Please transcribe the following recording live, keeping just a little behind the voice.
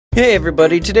Hey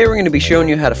everybody, today we're going to be showing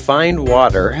you how to find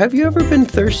water. Have you ever been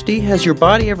thirsty? Has your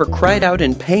body ever cried out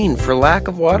in pain for lack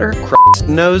of water? Christ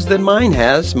knows that mine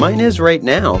has. Mine is right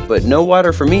now, but no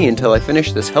water for me until I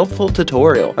finish this helpful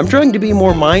tutorial. I'm trying to be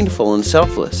more mindful and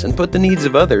selfless and put the needs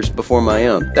of others before my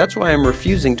own. That's why I'm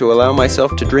refusing to allow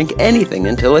myself to drink anything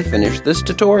until I finish this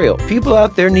tutorial. People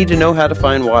out there need to know how to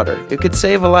find water. It could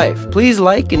save a life. Please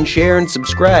like and share and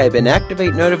subscribe and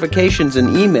activate notifications and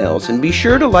emails, and be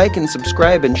sure to like and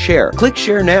subscribe and share. Click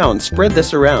share now and spread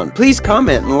this around. Please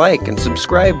comment and like and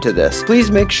subscribe to this.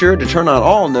 Please make sure to turn on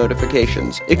all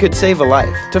notifications. It could save a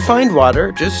life. To find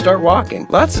water, just start walking.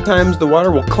 Lots of times the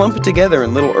water will clump together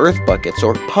in little earth buckets,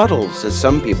 or puddles as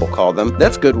some people call them.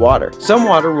 That's good water. Some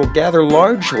water will gather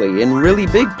largely in really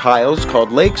big piles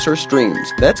called lakes or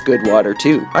streams. That's good water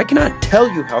too. I cannot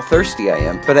tell you how thirsty I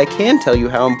am, but I can tell you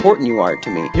how important you are to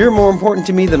me. You're more important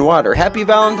to me than water. Happy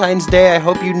Valentine's Day. I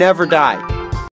hope you never die.